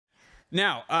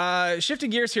Now, shifting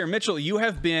gears here, Mitchell, you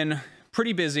have been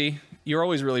pretty busy. You're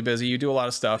always really busy. You do a lot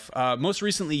of stuff. Most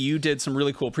recently, you did some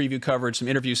really cool preview coverage, some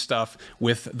interview stuff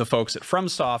with the folks at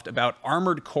FromSoft about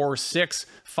Armored Core 6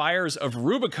 Fires of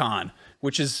Rubicon,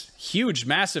 which is huge,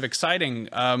 massive, exciting.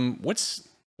 What's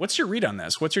your read on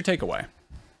this? What's your takeaway?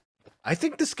 I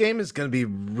think this game is going to be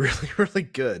really, really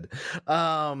good.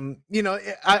 You know,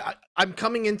 I'm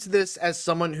coming into this as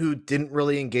someone who didn't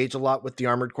really engage a lot with the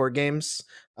Armored Core games.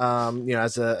 You know,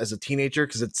 as a teenager,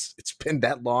 because it's been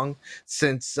that long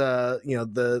since you know,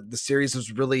 the series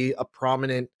was really a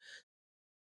prominent,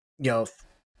 you know,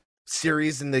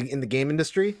 series in the game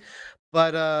industry.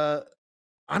 But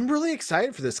I'm really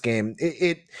excited for this game.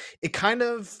 It kind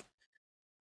of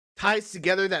ties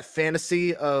together that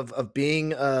fantasy of being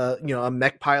you know, a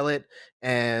mech pilot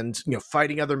and, you know,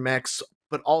 fighting other mechs,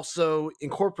 but also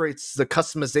incorporates the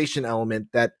customization element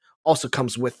that also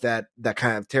comes with that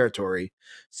kind of territory.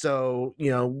 So,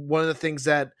 you know, one of the things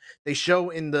that they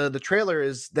show in the trailer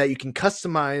is that you can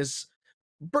customize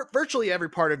virtually every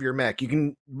part of your mech. You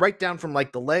can write down from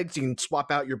like the legs, you can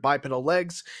swap out your bipedal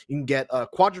legs, you can get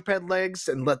quadruped legs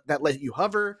and let you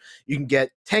hover, you can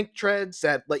get tank treads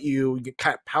that let you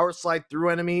kind of power slide through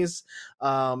enemies,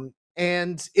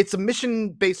 and it's a mission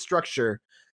based structure,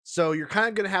 so you're kind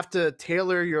of going to have to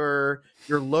tailor your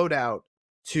loadout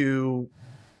to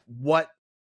what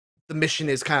the mission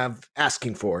is kind of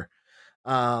asking for.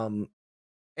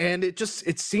 And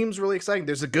it seems really exciting.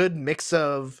 There's a good mix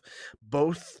of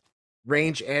both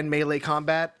range and melee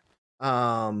combat.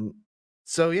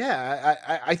 So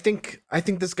yeah, I think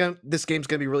this game's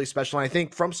gonna be really special. And I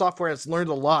think From Software has learned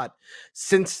a lot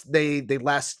since they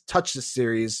last touched this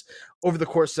series over the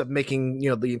course of making, you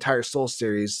know, the entire Soul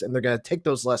series, and they're gonna take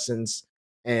those lessons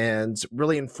and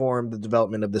really inform the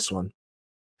development of this one.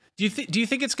 Do you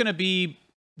think it's gonna be?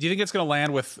 Do you think it's going to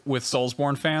land with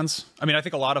Soulsborne fans? I mean, I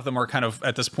think a lot of them are kind of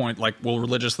at this point like will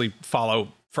religiously follow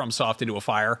FromSoft into a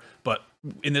fire, but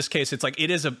in this case, it's like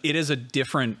it is a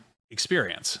different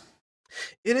experience.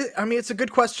 It is. I mean, it's a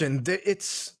good question.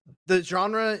 The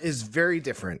genre is very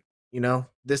different. You know,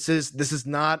 this is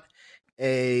not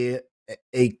a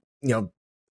you know,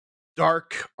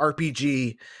 dark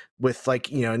RPG with, like,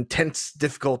 you know, intense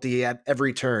difficulty at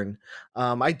every turn.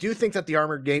 I do think that the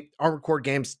Armored Core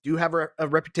games do have a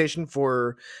reputation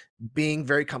for being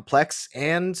very complex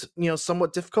and, you know,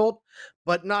 somewhat difficult,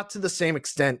 but not to the same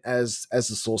extent as the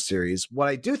Soul series. What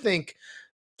I do think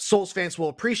Souls fans will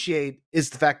appreciate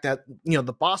is the fact that, you know,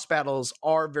 the boss battles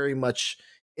are very much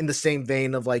in the same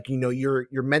vein of, like, you know, you're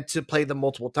meant to play them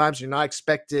multiple times. You're not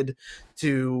expected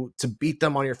to beat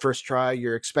them on your first try.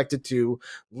 You're expected to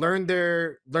learn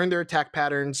their attack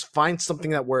patterns, find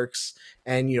something that works,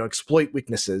 and, you know, exploit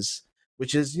weaknesses,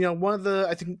 which is, you know, one of the,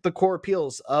 I think, the core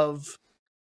appeals of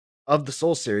the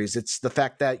Soul series. It's the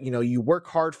fact that, you know, you work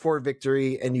hard for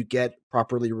victory and you get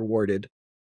properly rewarded.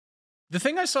 The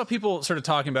thing I saw people sort of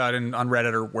talking about on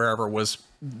Reddit or wherever was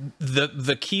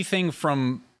the key thing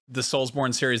from the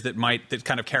Soulsborne series that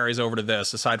kind of carries over to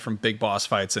this, aside from big boss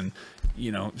fights and, you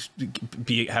know,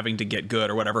 having to get good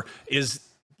or whatever, is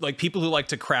like people who like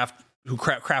to craft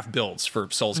builds for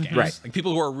Souls games. Right. Like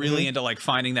people who are really into like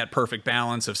finding that perfect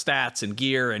balance of stats and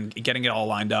gear and getting it all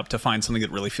lined up to find something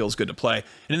that really feels good to play.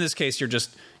 And in this case,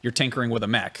 you're tinkering with a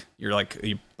mech. You're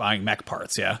buying mech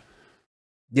parts. Yeah.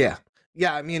 Yeah.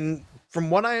 Yeah. I mean, from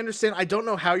what I understand, I don't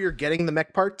know how you're getting the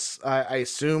mech parts. I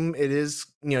assume it is,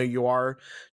 you know, you are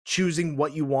choosing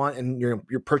what you want and you're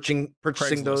purchasing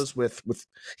those with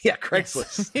yeah,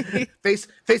 Craigslist. Yes.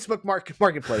 Facebook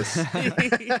marketplace.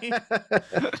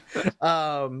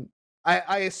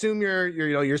 I assume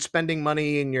you're spending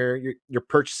money and you're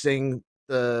purchasing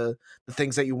the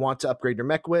things that you want to upgrade your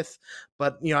mech with,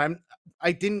 but, you know,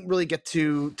 I didn't really get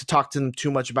to talk to them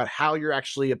too much about how you're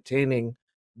actually obtaining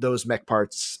those mech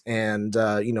parts and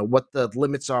you know, what the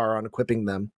limits are on equipping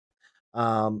them.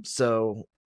 So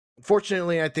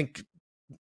fortunately, I think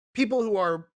people who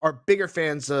are bigger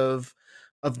fans of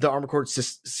the Armored Core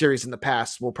series in the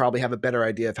past will probably have a better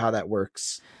idea of how that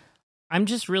works. I'm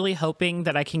just really hoping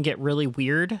that I can get really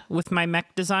weird with my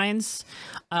mech designs.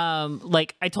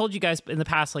 Like I told you guys in the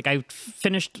past, like I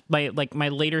finished my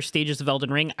later stages of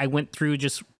Elden Ring. I went through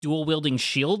just dual wielding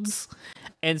shields.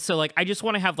 And so like I just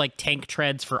want to have like tank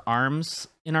treads for arms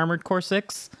in Armored Core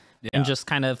 6. Yeah. And just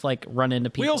kind of like run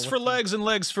into people. Wheels for legs and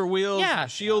legs for wheels. Yeah,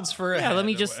 shields for yeah. Let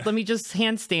me just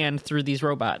handstand through these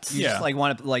robots. You just like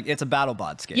it's a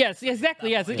BattleBots game. Yes,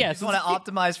 exactly. Yes, yes. You just want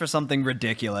to optimize for something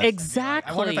ridiculous.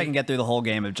 Exactly. I wonder if I can get through the whole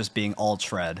game of just being all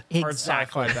tread. Exactly. Hard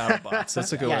sci-fi BattleBots.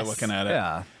 That's a good way of looking at it.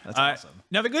 Yeah, that's awesome.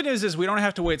 Now, the good news is we don't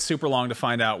have to wait super long to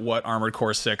find out what Armored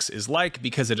Core 6 is like,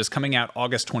 because it is coming out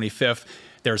August 25th.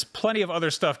 There's plenty of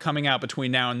other stuff coming out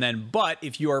between now and then, but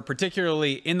if you are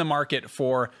particularly in the market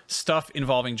for stuff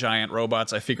involving giant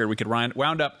robots, I figured we could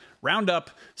round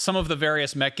up some of the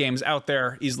various mech games out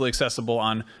there, easily accessible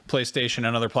on PlayStation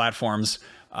and other platforms.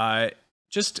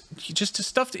 Just to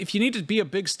stuff. If you need to be a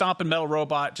big stomp and metal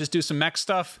robot, just do some mech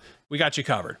stuff. We got you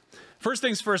covered. First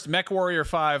things first, Mech Warrior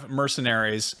 5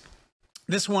 Mercenaries.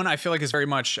 This one I feel like is very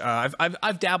much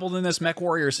I've dabbled in this. Mech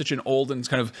Warrior is such an old and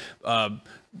kind of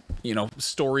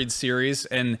storied series,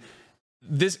 and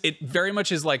it very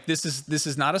much is like this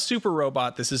is not a super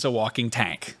robot. This is a walking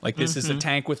tank. Like this is a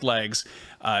tank with legs.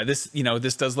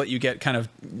 This does let you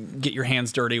get your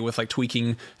hands dirty with like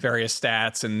tweaking various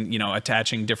stats and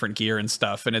attaching different gear and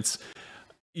stuff. And it's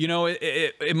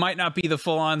it might not be the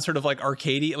full on sort of like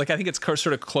arcadey. Like I think it's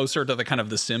sort of closer to the kind of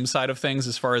the sim side of things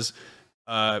as far as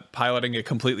piloting a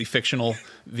completely fictional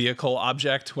vehicle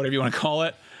object, whatever you want to call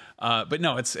it. But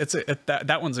no,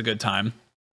 that one's a good time.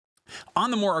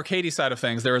 On the more arcadey side of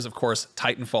things, there is, of course,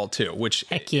 Titanfall 2, which,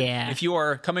 heck yeah. If you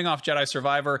are coming off Jedi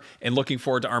Survivor and looking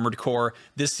forward to Armored Core,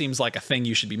 this seems like a thing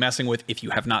you should be messing with if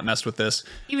you have not messed with this.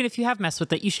 Even if you have messed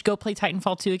with it, you should go play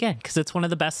Titanfall 2 again, because it's one of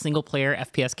the best single-player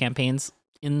FPS campaigns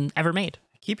ever made.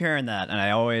 Keep hearing that, and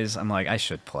I'm like, I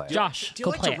should play. Josh,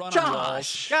 go play it.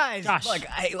 Guys, look,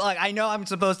 I know I'm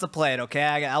supposed to play it,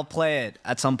 okay? I'll play it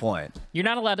at some point. You're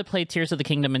not allowed to play Tears of the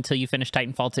Kingdom until you finish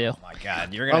Titanfall 2. Oh my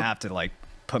God, you're gonna have to like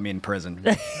put me in prison.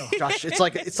 Josh, it's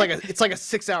like a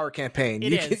 6-hour campaign.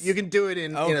 You can do it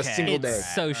in a single day.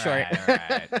 It's so short. All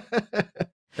right.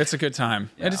 It's a good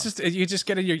time, and it's just you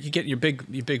get your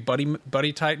big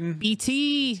buddy Titan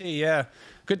BT. Yeah,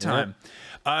 good time.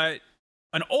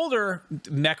 An older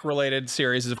mech-related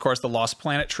series is, of course, the Lost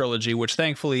Planet trilogy, which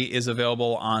thankfully is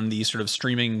available on the sort of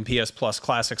streaming PS Plus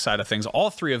Classic side of things. All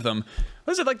three of them.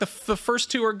 What is it like? The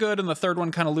first two are good, and the third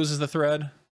one kind of loses the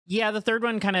thread. Yeah, the third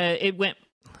one it went.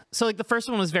 So like the first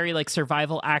one was very like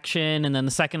survival action, and then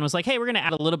the second was like, hey, we're gonna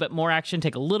add a little bit more action,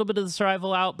 take a little bit of the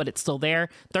survival out, but it's still there.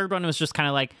 Third one was just kind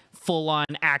of like full-on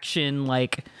action,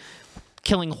 like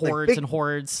killing hordes and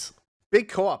hordes. Big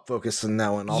co-op focus in that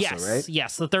one also, right?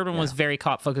 Yes, the third one was very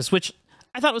co-op focused, which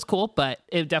I thought was cool, but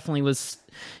it definitely was,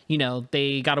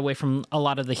 they got away from a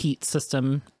lot of the heat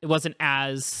system. It wasn't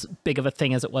as big of a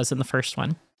thing as it was in the first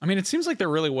one. I mean, it seems like there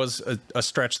really was a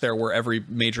stretch there where every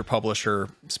major publisher,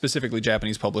 specifically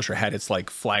Japanese publisher, had its like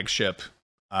flagship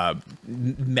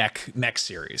mech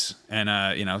series. And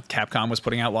Capcom was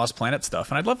putting out Lost Planet stuff,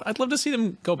 and I'd love to see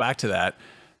them go back to that.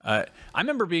 I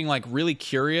remember being like really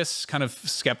curious, kind of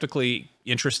skeptically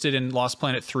interested in Lost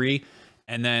Planet 3,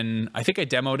 and then I think I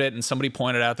demoed it and somebody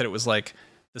pointed out that it was like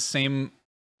the same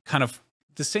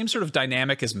sort of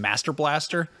dynamic as Master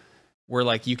Blaster, where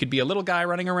like you could be a little guy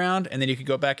running around and then you could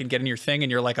go back and get in your thing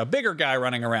and you're like a bigger guy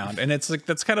running around, and it's like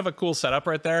that's kind of a cool setup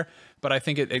right there. But I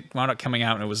think it wound up coming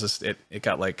out and it was just it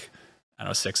got like, I don't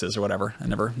know, 6s or whatever. I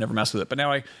never messed with it, but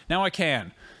now I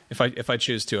can. If I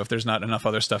choose to, if there's not enough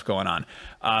other stuff going on.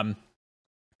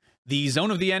 The Zone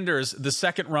of the Enders, the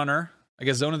second runner, I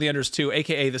guess Zone of the Enders 2,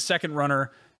 aka the second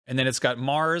runner, and then it's got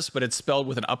Mars, but it's spelled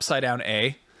with an upside down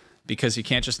A, because you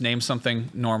can't just name something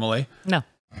normally. No.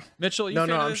 Mitchell, you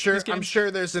no, I'm sure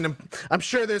there's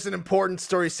an important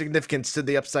story significance to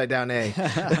the upside down A.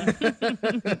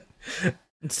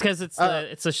 It's because it's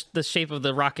the shape of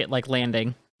the rocket like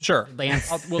landing. Sure. Lance.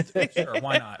 Sure,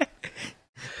 why not?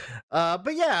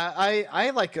 But yeah,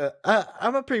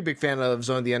 I'm a pretty big fan of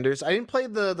Zone of the Enders. I didn't play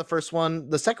the first one.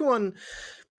 The second one,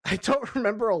 I don't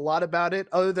remember a lot about it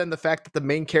other than the fact that the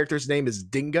main character's name is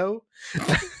Dingo.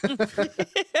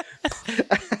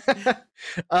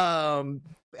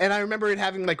 And I remember it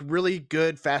having like really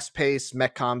good fast-paced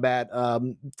mech combat.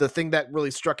 The thing that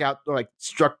really struck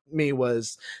me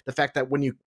was the fact that when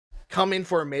you come in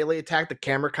for a melee attack, the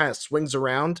camera kind of swings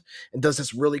around and does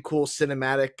this really cool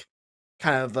cinematic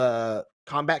kind of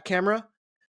combat camera.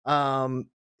 And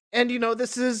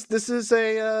this is it's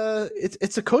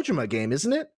a Kojima game,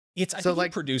 isn't it? I think he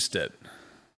produced it.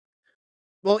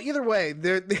 Well, either way,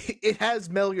 it has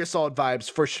Metal Gear Solid vibes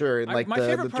for sure. And like my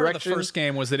favorite part of the first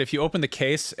game was that if you open the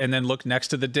case and then look next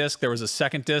to the disc, there was a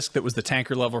second disc that was the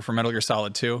tanker level for Metal Gear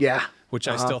Solid 2. Yeah, which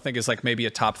I still think is like maybe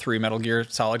a top 3 Metal Gear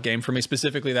Solid game for me.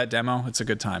 Specifically that demo, it's a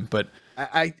good time. But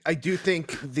I do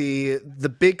think the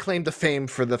big claim to fame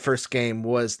for the first game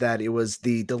was that it was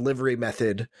the delivery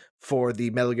method for the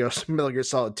Metal Gear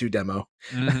Solid 2 demo.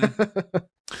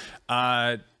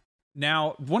 Mm-hmm.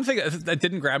 Now, one thing that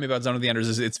didn't grab me about Zone of the Enders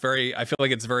is I feel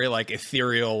like it's very like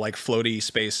ethereal, like floaty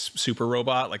space super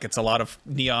robot. Like it's a lot of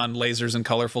neon lasers and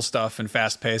colorful stuff and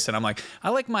fast paced. And I'm like, I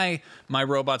like my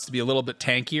robots to be a little bit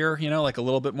tankier, you know, like a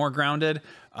little bit more grounded.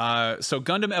 So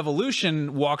Gundam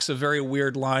Evolution walks a very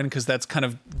weird line because that's kind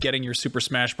of getting your Super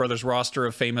Smash Brothers roster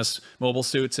of famous mobile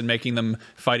suits and making them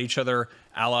fight each other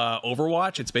a la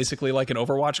Overwatch. It's basically like an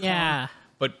Overwatch clone. Yeah.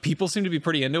 But people seem to be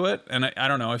pretty into it, and I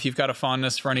don't know if you've got a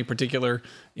fondness for any particular,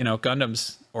 you know,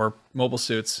 Gundams or mobile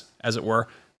suits, as it were.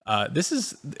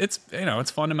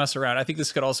 It's fun to mess around. I think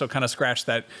this could also kind of scratch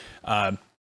that that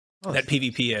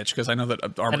PvP itch because I know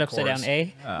that Armored upside Cores. down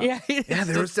A. Yeah.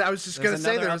 I was just gonna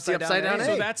say there was the upside down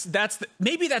A. So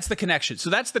maybe that's the connection.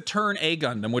 So that's the Turn A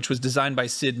Gundam, which was designed by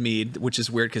Sid Mead, which is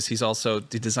weird because he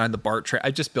designed the BART train. I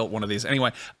just built one of these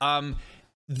anyway.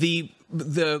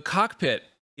 The cockpit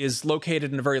is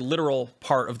located in a very literal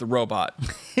part of the robot.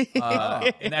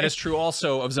 And that is true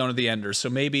also of Zone of the Enders. So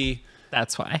maybe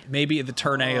that's why. Maybe the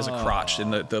Turn A is a crotch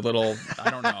and the little, I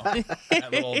don't know.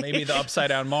 Maybe the upside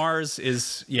down Mars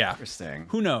is, yeah. Interesting.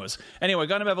 Who knows? Anyway,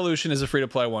 Gundam Evolution is a free to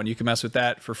play one. You can mess with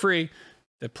that for free.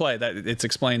 To play that, it's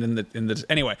explained in the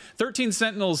anyway. 13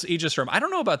 Sentinels Aegis Rim. I don't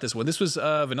know about this one. This was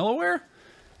Vanillaware?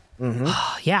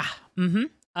 Yeah. Mm-hmm.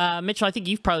 Mitchell, I think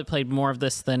you've probably played more of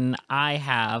this than I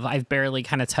have. I've barely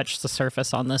kind of touched the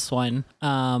surface on this one.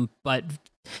 But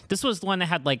this was the one that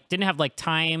had didn't have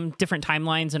different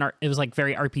timelines, and it was like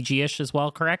very RPG-ish as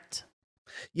well, correct?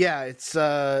 Yeah, it's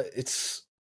I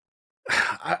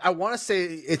want to say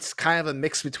it's kind of a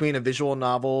mix between a visual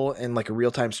novel and like a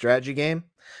real-time strategy game.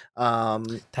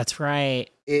 That's right.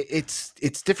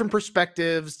 It's different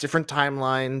perspectives, different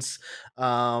timelines,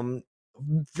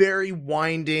 very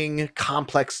winding,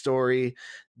 complex story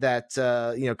that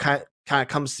kind of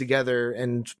comes together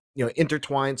and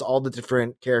intertwines all the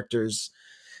different characters.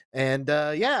 And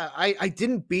I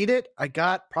didn't beat it. I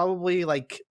got probably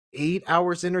like 8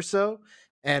 hours in or so,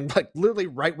 and like literally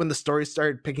right when the story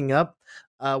started picking up.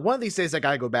 One of these days I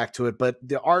gotta go back to it, but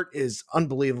the art is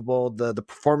unbelievable. The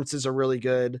performances are really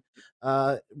good.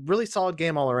 Really solid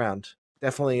game all around.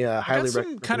 Definitely highly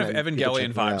recommend. Kind of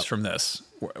Evangelion vibes from this,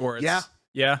 where it's,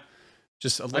 yeah,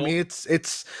 just a little. I mean,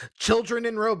 it's children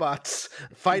and robots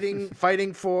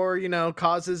fighting for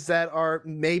causes that are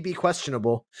maybe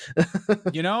questionable.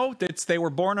 They were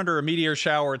born under a meteor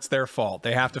shower. It's their fault.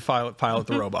 They have to pilot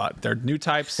the robot. They're new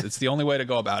types. It's the only way to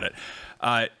go about it.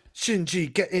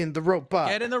 Shinji, get in the robot.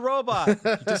 Get in the robot.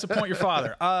 You disappoint your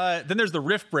father. Then there's the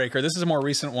Rift Breaker. This is a more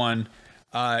recent one.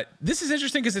 This is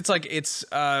interesting because it's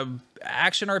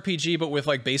action RPG, but with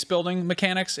like base building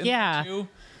mechanics.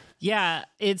 Yeah,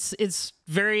 it's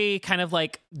very kind of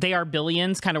like They Are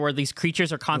Billions, kind of where these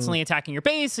creatures are constantly attacking your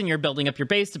base, and you're building up your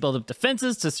base to build up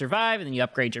defenses to survive, and then you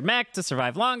upgrade your mech to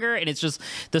survive longer, and it's just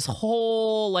this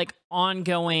whole like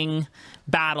ongoing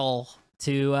battle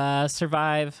to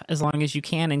survive as long as you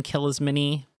can and kill as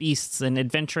many beasts, and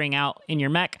adventuring out in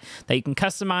your mech that you can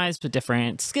customize with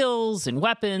different skills and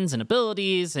weapons and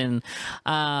abilities, and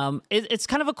it's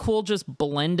kind of a cool just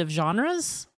blend of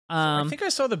genres. I think I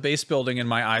saw the base building and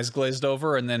my eyes glazed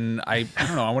over, and then I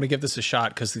don't know, I want to give this a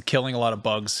shot because killing a lot of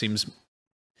bugs seems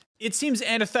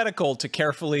antithetical to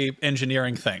carefully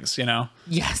engineering things,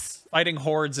 Yes. Fighting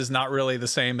hordes is not really the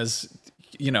same as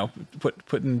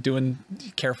doing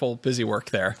careful busy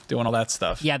work there, doing all that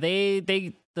stuff. Yeah,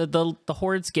 the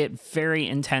hordes get very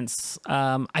intense.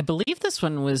 I believe this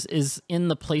one is in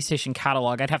the PlayStation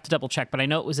catalog. I'd have to double check, but I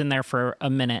know it was in there for a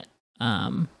minute.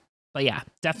 But yeah,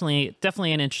 definitely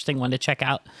an interesting one to check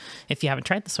out if you haven't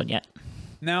tried this one yet.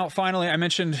 Now, finally, I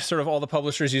mentioned sort of all the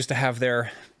publishers used to have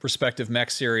their respective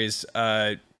mech series.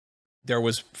 There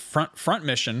was Front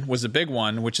Mission was a big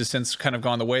one, which has since kind of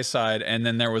gone the wayside. And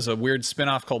then there was a weird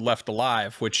spin-off called Left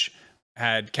Alive, which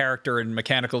had character and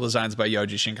mechanical designs by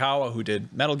Yoji Shinkawa, who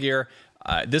did Metal Gear.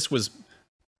 I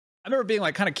remember being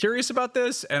like kind of curious about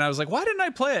this, and I was like, why didn't I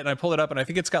play it? And I pulled it up, and I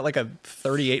think it's got like a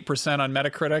 38% on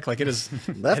Metacritic. Like it is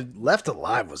Left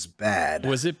Alive was bad.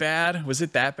 Was it bad? Was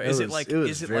it that bad? Is it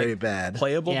very bad.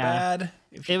 Playable bad?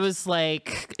 It was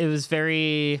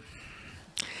very.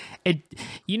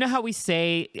 You know how we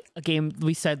say a game,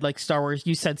 we said like Star Wars,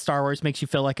 you said Star Wars makes you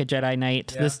feel like a Jedi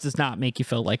Knight. Yeah. This does not make you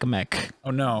feel like a mech.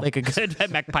 Oh no. Like a good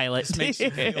mech pilot. This makes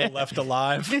you feel left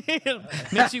alive.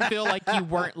 Makes you feel like you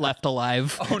weren't left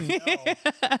alive. Oh no.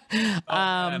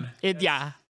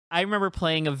 Yeah. I remember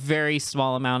playing a very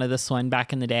small amount of this one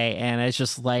back in the day, and it's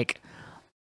just like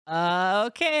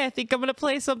Okay, I think I'm gonna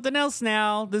play something else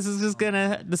now. This is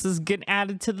getting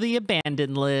added to the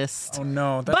abandoned list. Oh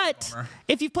no! That's But a bummer.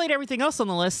 if you've played everything else on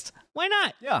the list, why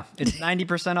not? Yeah, it's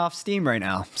 90% off Steam right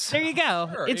now. So There you go.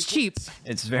 Sure, It's cheap.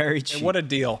 it's very cheap. What a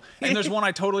deal! And there's one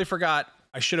I totally forgot.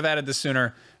 I should have added this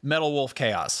sooner. Metal Wolf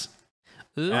Chaos.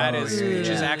 That is, which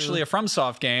is actually a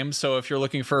FromSoft game. So if you're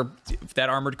looking for that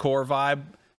Armored Core vibe,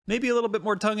 maybe a little bit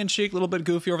more tongue-in-cheek, a little bit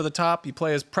goofy over the top, you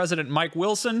play as President Mike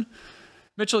Wilson.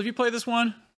 Mitchell, have you played this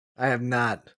one? I have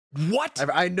not. What?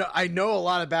 I know a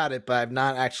lot about it, but I've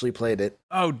not actually played it.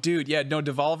 Oh, dude, yeah, no,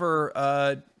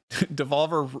 Devolver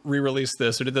re-released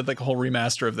this, or did like a whole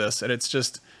remaster of this, and it's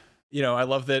just, you know, I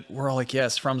love that we're all like,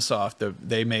 yes, FromSoft,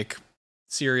 they make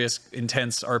serious,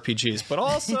 intense RPGs, but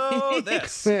also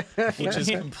this, which is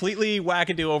completely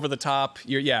wackadoo, over the top.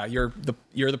 You're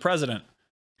the president.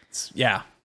 Yeah.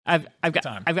 I've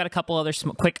got a couple other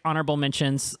quick honorable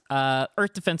mentions.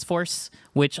 Earth Defense Force,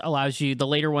 which allows you, the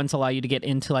later ones allow you to get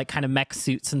into like kind of mech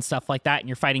suits and stuff like that, and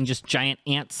you're fighting just giant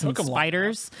ants and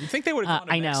spiders. You think they would have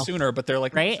gone to mech sooner, but they're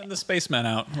like, right? Send the spacemen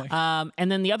out. Like,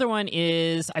 and then the other one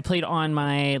is I played on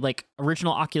my like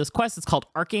original Oculus Quest. It's called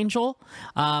Archangel,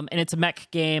 and it's a mech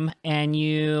game, and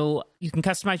you can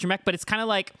customize your mech, but it's kind of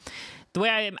like the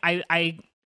way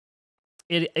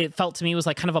it felt to me was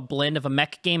like kind of a blend of a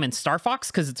mech game and Star Fox,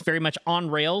 because it's very much on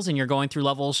rails and you're going through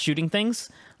levels shooting things.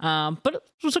 But it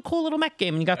was a cool little mech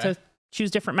game, and you got to choose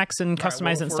different mechs and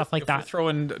customize it and stuff like that. We're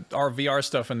throwing our VR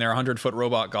stuff in there, 100-foot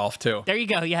robot golf too. There you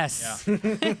go. Yes. Yeah.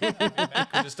 Mech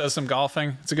who just does some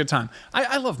golfing. It's a good time.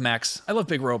 I love mechs. I love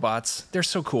big robots. They're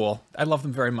so cool. I love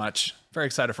them very much. Very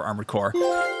excited for Armored Core.